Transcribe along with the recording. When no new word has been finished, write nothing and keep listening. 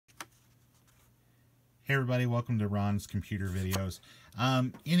Hey everybody, welcome to Ron's Computer Videos.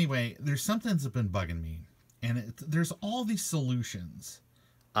 Anyway, there's something that's been bugging me, and there's all these solutions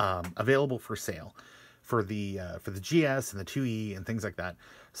available for sale for the GS and the 2E and things like that.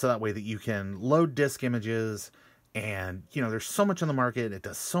 So that way that you can load disk images, and there's so much on the market. It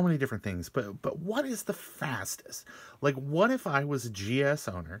does so many different things. But what is the fastest? Like, what if I was a GS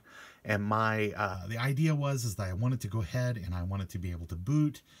owner, and my the idea was that I wanted to go ahead and I wanted to be able to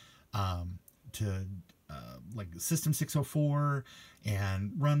boot to like System 604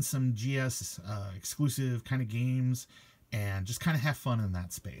 and run some GS exclusive kind of games and just kind of have fun in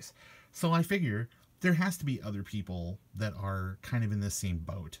that space. So I figure there has to be other people that are kind of in this same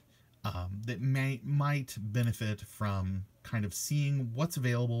boat that might benefit from kind of seeing what's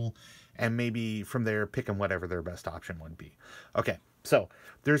available and maybe from there picking whatever their best option would be. Okay, so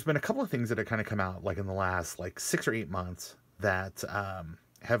there's been a couple of things that have kind of come out like in the last 6 or 8 months that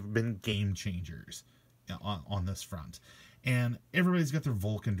have been game changers on this front. And everybody's got their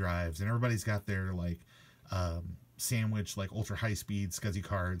Vulkan drives, and everybody's got their sandwich ultra high speed SCSI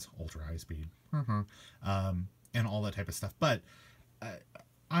cards, ultra high speed, and all that type of stuff. But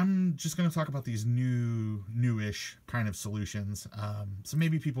I'm just going to talk about these newish kind of solutions, so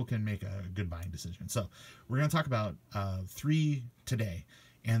maybe people can make a good buying decision. So we're going to talk about 3 today,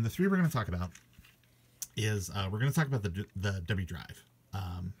 and the 3 we're going to talk about is we're going to talk about the wDrive.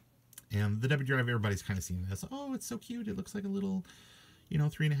 And the wDrive, everybody's kind of seen this. Oh, it's so cute. It looks like a little,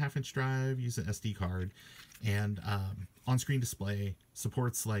 3.5-inch drive. Use an SD card, and on-screen display,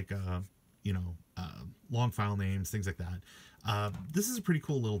 supports long file names, things like that. This is a pretty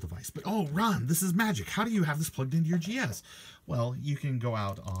cool little device. But oh, Ron, this is magic. How do you have this plugged into your GS? Well, you can go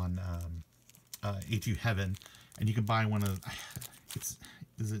out on A2 Heaven, and you can buy one of. Is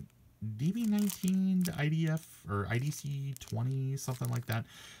it DB19 to IDF or IDC 20, something like that.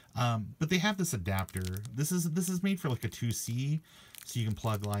 But they have this adapter. This is made for a 2C, so you can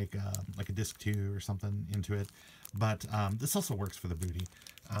plug like a disc 2 or something into it. But this also works for the Booti.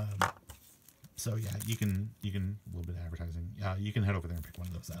 So yeah, you can a little bit of advertising. You can head over there and pick one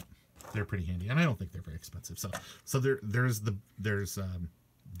of those up. They're pretty handy, and I don't think they're very expensive. So there's the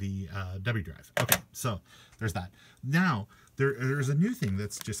wDrive. Okay, so there's that. Now there's a new thing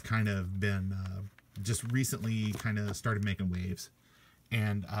that's just kind of been just recently kind of started making waves,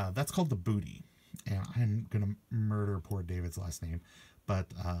 and that's called the Booti. And I'm gonna murder poor David's last name, but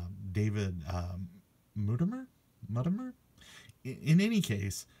David Mutimer. In any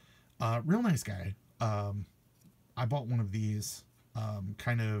case, real nice guy. I bought one of these.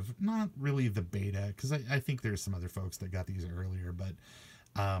 Kind of not really the beta, because I think there's some other folks that got these earlier, but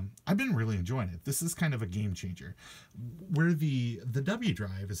I've been really enjoying it. This is kind of a game changer. Where the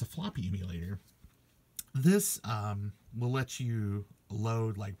wDrive is a floppy emulator, this will let you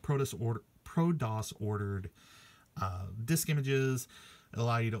load ProDOS ordered disk images. It'll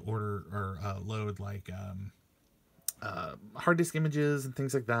allow you to order or load hard disk images and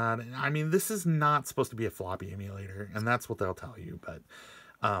things like that. And I mean, this is not supposed to be a floppy emulator, and that's what they'll tell you, but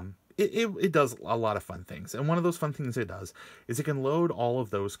it does a lot of fun things. And one of those fun things it does is it can load all of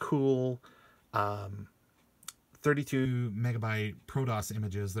those cool 32 megabyte ProDOS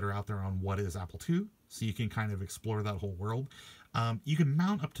images that are out there on what is Apple II, so you can kind of explore that whole world. You can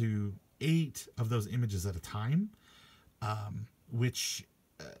mount up to 8 of those images at a time, which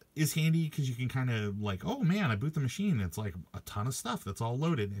is handy because you can kind of oh man, I boot the machine, it's like a ton of stuff that's all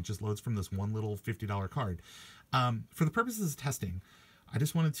loaded, and it just loads from this one little $50 card. For the purposes of testing, I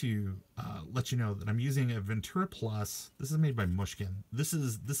just wanted to let you know that I'm using a Ventura Plus. This is made by Mushkin.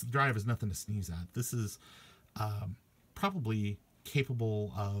 This drive is nothing to sneeze at. This is probably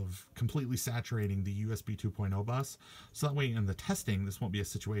capable of completely saturating the USB 2.0 bus, so that way in the testing this won't be a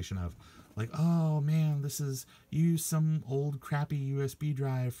situation of oh man, this is some old crappy USB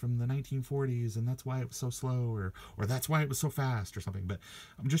drive from the 1940s and that's why it was so slow, or that's why it was so fast or something. But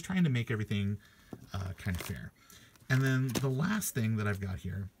I'm just trying to make everything kind of fair. And then the last thing that I've got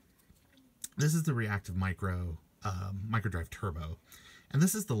here, this is the Reactive Microdrive Turbo, and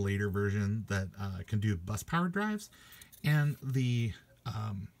this is the later version that can do bus powered drives. And the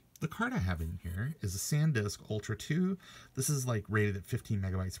card I have in here is a SanDisk Ultra 2. This is rated at 15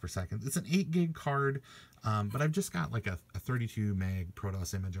 megabytes per second. It's an 8 gig card, but I've just got a 32 meg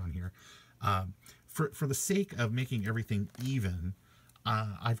ProDOS image on here. For the sake of making everything even,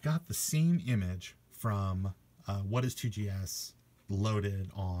 I've got the same image from What is 2GS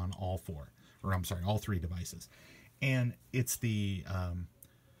loaded on all 3 devices. And it's the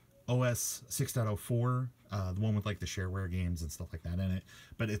OS 6.04, the one with the shareware games and stuff like that in it,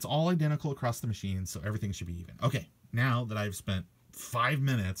 but it's all identical across the machine, so everything should be even. Okay, now that I've spent 5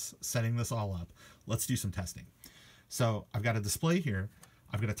 minutes setting this all up. Let's do some testing. So I've got a display here.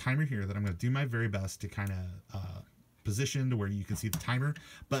 I've got a timer here that I'm going to do my very best to kind of position to where you can see the timer.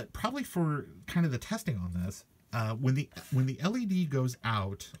 But probably for kind of the testing on this, when the LED goes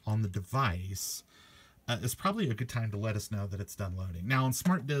out on the device, it's probably a good time to let us know that it's done loading. Now on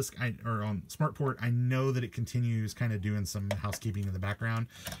Smart Disk or on Smart Port, I know that it continues kind of doing some housekeeping in the background.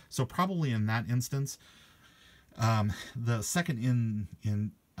 So probably in that instance, the second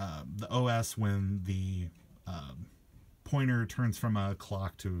in the OS, when the pointer turns from a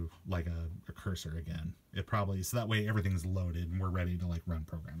clock to like a cursor again, it probably, so that way everything's loaded and we're ready to like run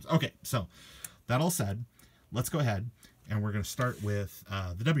programs. Okay, so that all said, let's go ahead and we're going to start with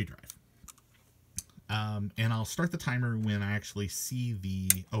the wDrive. And I'll start the timer when I actually see the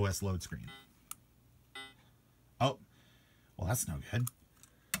OS load screen. Oh, well, that's no good.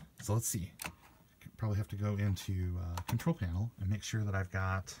 So let's see. Probably have to go into control panel and make sure that I've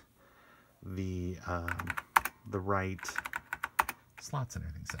got the right slots and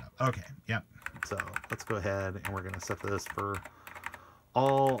everything set up. Okay, yep. So let's go ahead and we're going to set this for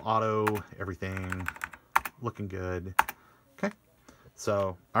all auto, everything looking good. Okay.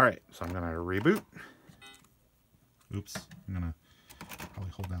 So, all right. So I'm going to reboot. Oops, I'm going to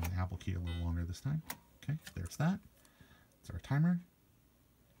probably hold down the Apple key a little longer this time. Okay, there's that. That's our timer.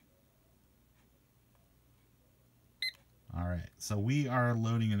 All right, so we are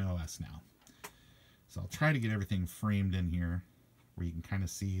loading an OS now. So I'll try to get everything framed in here where you can kind of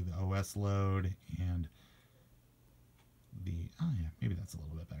see the OS load and the, oh yeah, maybe that's a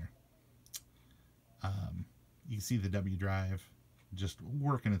little bit better. You can see the wDrive just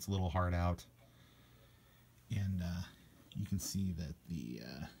working its little heart out. And you can see that you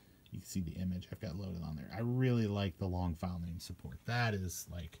can see the image I've got loaded on there. I really like the long file name support. That is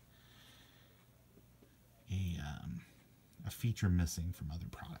like a feature missing from other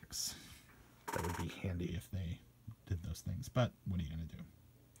products. That would be handy if they did those things. But what are you going to do?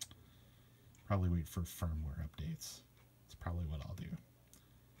 Probably wait for firmware updates. That's probably what I'll do.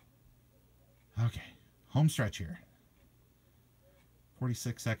 Okay, home stretch here.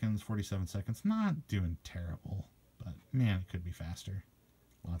 46 seconds, 47 seconds. Not doing terrible, but man, it could be faster.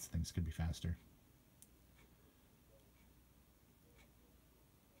 Lots of things could be faster.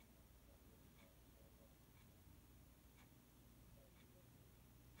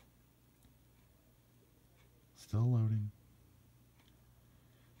 Still loading.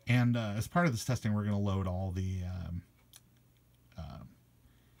 And as part of this testing, we're going to load all the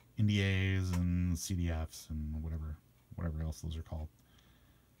NDAs and CDFs and whatever else those are called.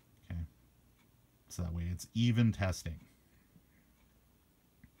 Okay, so that way it's even testing.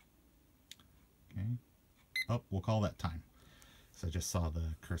 Okay, oh, we'll call that time. So I just saw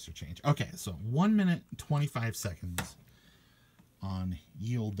the cursor change. Okay, so 1 minute 25 seconds on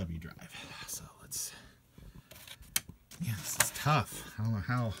Yield wDrive. So let's, yeah, this is tough. I don't know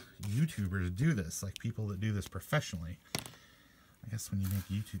how YouTubers do this, like people that do this professionally. I guess when you make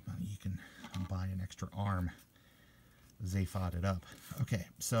YouTube money, you can buy an extra arm. Zaphod it up. Okay,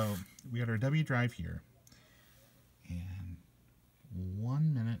 so we got our wDrive here, and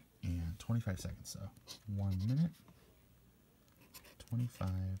 1 minute and 25 seconds. So 1 minute, 25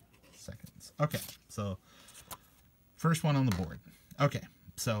 seconds. Okay, so first one on the board. Okay,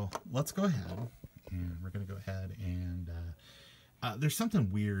 so let's go ahead, and we're going to go ahead and there's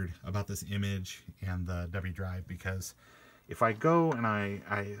something weird about this image and the wDrive, because if I go and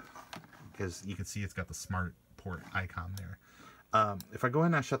because you can see it's got the Smart Port icon there. If I go in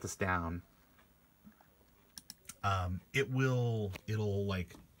and I shut this down, it'll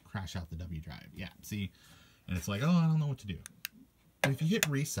like crash out the wDrive. Yeah, see, and it's like, oh, I don't know what to do. But if you hit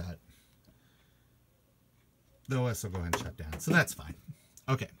reset, the OS will go ahead and shut down. So that's fine.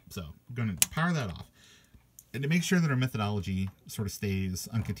 Okay, so I'm going to power that off. And to make sure that our methodology sort of stays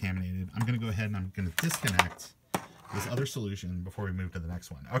uncontaminated, I'm going to go ahead and I'm going to disconnect this other solution before we move to the next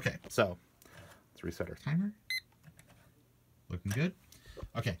one. Okay, so let's reset our timer. Looking good.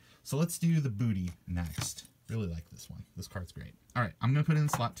 Okay, so let's do the Booti next. Really like this one. This card's great. All right, I'm going to put in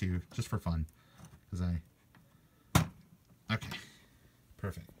slot 2 just for fun. Okay,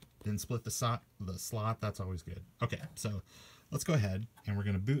 perfect. Didn't split the slot. That's always good. Okay, so let's go ahead and we're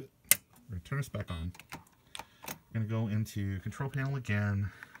going to boot. We're going to turn us back on. We're going to go into control panel again.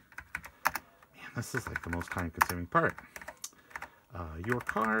 Man, this is like the most time-consuming part. Your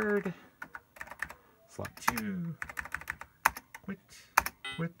card. Slot 2. Quit.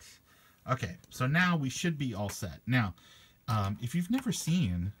 Okay, so now we should be all set. Now, if you've never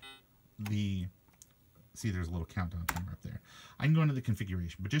seen the... See, there's a little countdown timer up there. I can go into the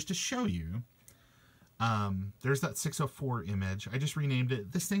configuration, but just to show you, There's that 604 image. I just renamed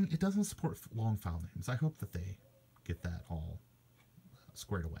it. This thing, it doesn't support long file names. I hope that they get that all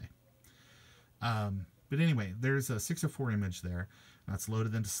squared away. But anyway, there's a 604 image there. That's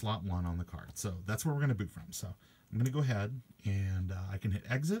loaded into slot 1 on the card. So that's where we're going to boot from. So I'm going to go ahead and I can hit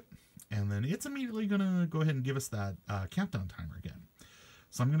exit. And then it's immediately going to go ahead and give us that countdown timer again.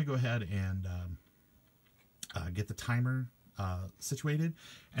 So I'm going to go ahead and get the timer situated.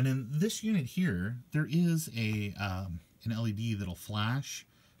 And in this unit here, there is an LED that'll flash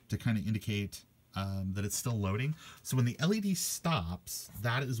to kind of indicate that it's still loading. So when the LED stops,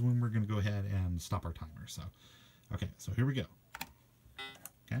 that is when we're going to go ahead and stop our timer. So, okay, so here we go.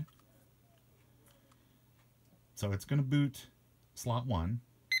 Okay. So it's going to boot slot 1.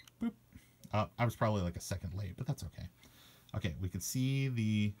 Boop. I was probably like a second late, but that's okay. Okay, we can see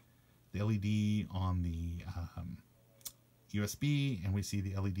the LED on the USB, and we see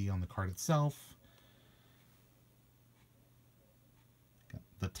the LED on the card itself. Got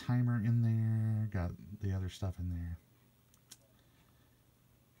the timer in there, got the other stuff in there.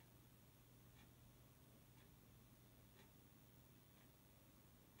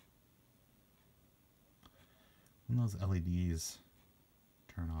 When those LEDs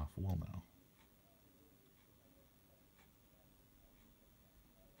turn off, we'll know.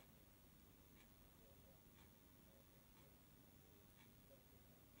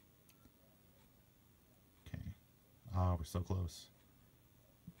 Oh, we're so close.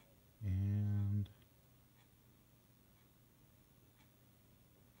 And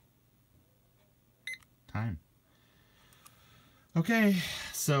time. Okay,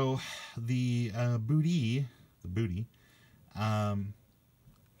 so the Booti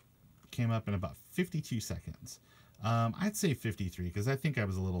came up in about 52 seconds. I'd say 53 because I think I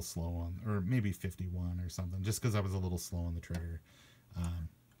was a little slow on, or maybe 51 or something, just because I was a little slow on the trigger.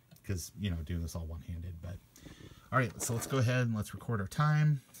 Because, you know, doing this all one-handed, but all right, so let's go ahead and let's record our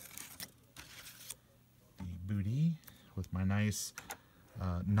time. The Booti with my nice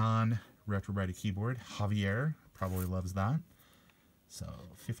non-retrobrighted keyboard. Javier probably loves that. So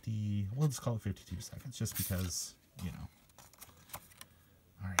 50, we'll just call it 52 seconds just because, you know.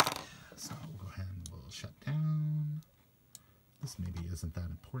 All right, so we'll go ahead and we'll shut down. This maybe isn't that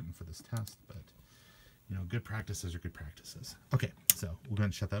important for this test, but, you know, good practices are good practices. Okay, so we'll go ahead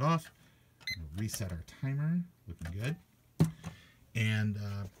and shut that off. Reset our timer, looking good. And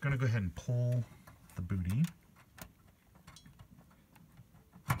I'm going to go ahead and pull the Booti.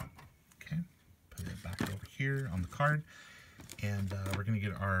 Okay, put it back over here on the card. And we're going to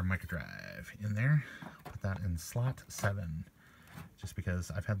get our Microdrive in there. Put that in slot 7, just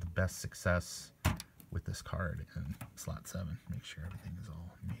because I've had the best success with this card in slot 7. Make sure everything is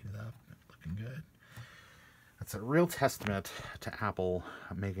all mated up, looking good. That's a real testament to Apple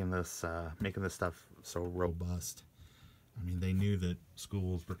making this stuff so robust. I mean, they knew that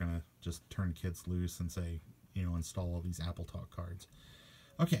schools were going to just turn kids loose and say, you know, install all these Apple Talk cards.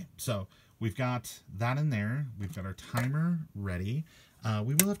 Okay, so we've got that in there. We've got our timer ready.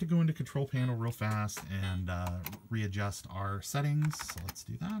 We will have to go into Control Panel real fast and readjust our settings. So let's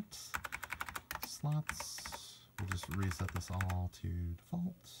do that. Slots. We'll just reset this all to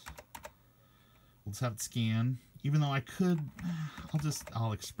default. We'll just have it scan, even though I could,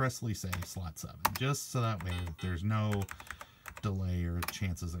 I'll expressly say slot 7, just so that way that there's no delay or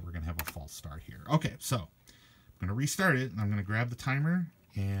chances that we're going to have a false start here. Okay, so I'm going to restart it, and I'm going to grab the timer,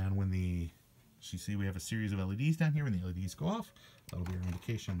 and when you see we have a series of LEDs down here, when the LEDs go off, that'll be our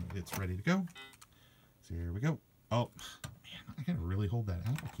indication that it's ready to go. So here we go. Oh, man, I got to really hold that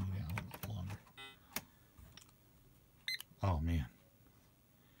Apple key down a little longer. Oh, man.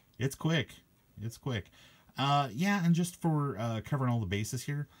 It's quick. It's quick. Yeah, and just for covering all the bases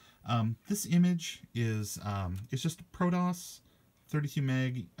here, this image is just a ProDOS 32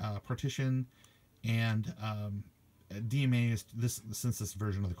 meg partition, and DMA is since this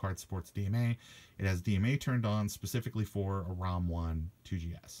version of the card supports DMA, it has DMA turned on specifically for a ROM1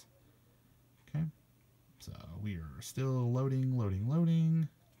 2GS. Okay, so we are still loading,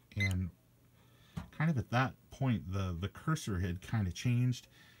 and kind of at that point the cursor had kind of changed,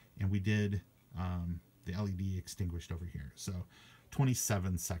 and we did the LED extinguished over here. So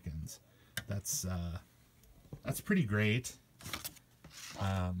 27 seconds. That's pretty great.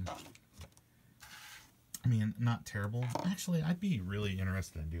 I mean, not terrible. Actually, I'd be really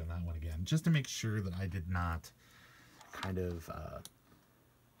interested in doing that one again, just to make sure that I did not kind of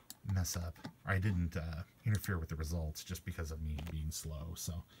mess up, or I didn't interfere with the results just because of me being slow.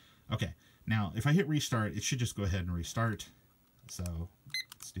 So, okay. Now, if I hit restart, it should just go ahead and restart. So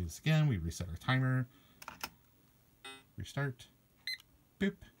let's do this again. We reset our timer. Restart.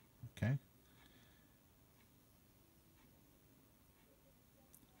 Boop. Okay.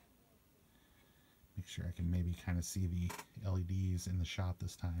 Make sure I can maybe kind of see the LEDs in the shot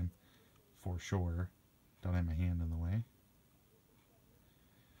this time for sure. Don't have my hand in the way.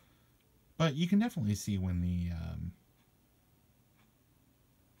 But you can definitely see when the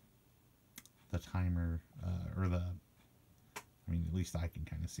timer, or the, I mean, at least I can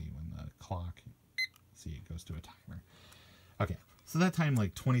kind of see when the clock, see it goes to a timer. Okay, so that time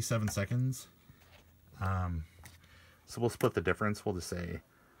like 27 seconds. So we'll split the difference. We'll just say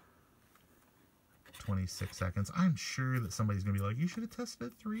 26 seconds. I'm sure that somebody's going to be like, you should have tested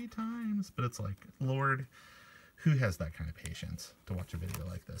it 3 times. But it's like, Lord, who has that kind of patience to watch a video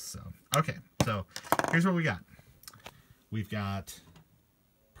like this? So, okay, so here's what we got. We've got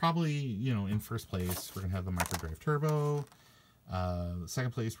probably, you know, in first place, we're going to have the Microdrive Turbo.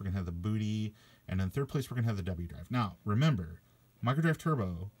 Second place, we're going to have the Booti. And then third place, we're going to have the wDrive. Now, remember, Microdrive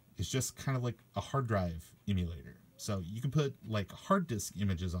Turbo is just kind of like a hard drive emulator. So you can put like hard disk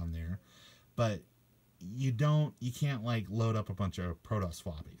images on there, but you can't like load up a bunch of Protos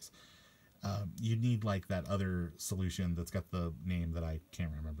floppies. You need like that other solution that's got the name that I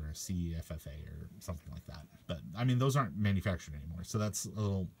can't remember, CFFA or something like that. But I mean, those aren't manufactured anymore, so that's a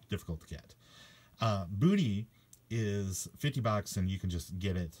little difficult to get. Booti is $50 and you can just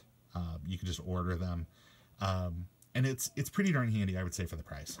get it. You can just order them. And it's pretty darn handy, I would say, for the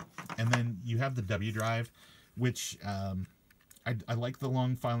price. And then you have the wDrive, which I like the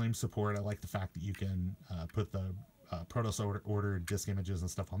long file name support. I like the fact that you can put the Protos order disk images and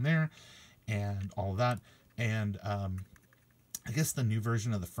stuff on there and all of that. And I guess the new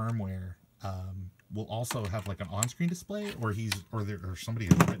version of the firmware will also have like an on-screen display, or somebody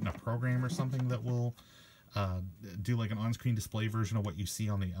has written a program or something that will do like an on-screen display version of what you see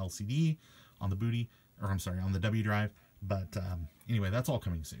on the LCD, on the Booti, or I'm sorry, on the wDrive. But anyway, that's all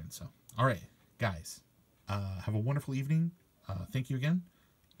coming soon. So, all right, guys, have a wonderful evening. Thank you again,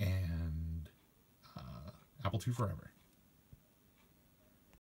 and Apple II forever.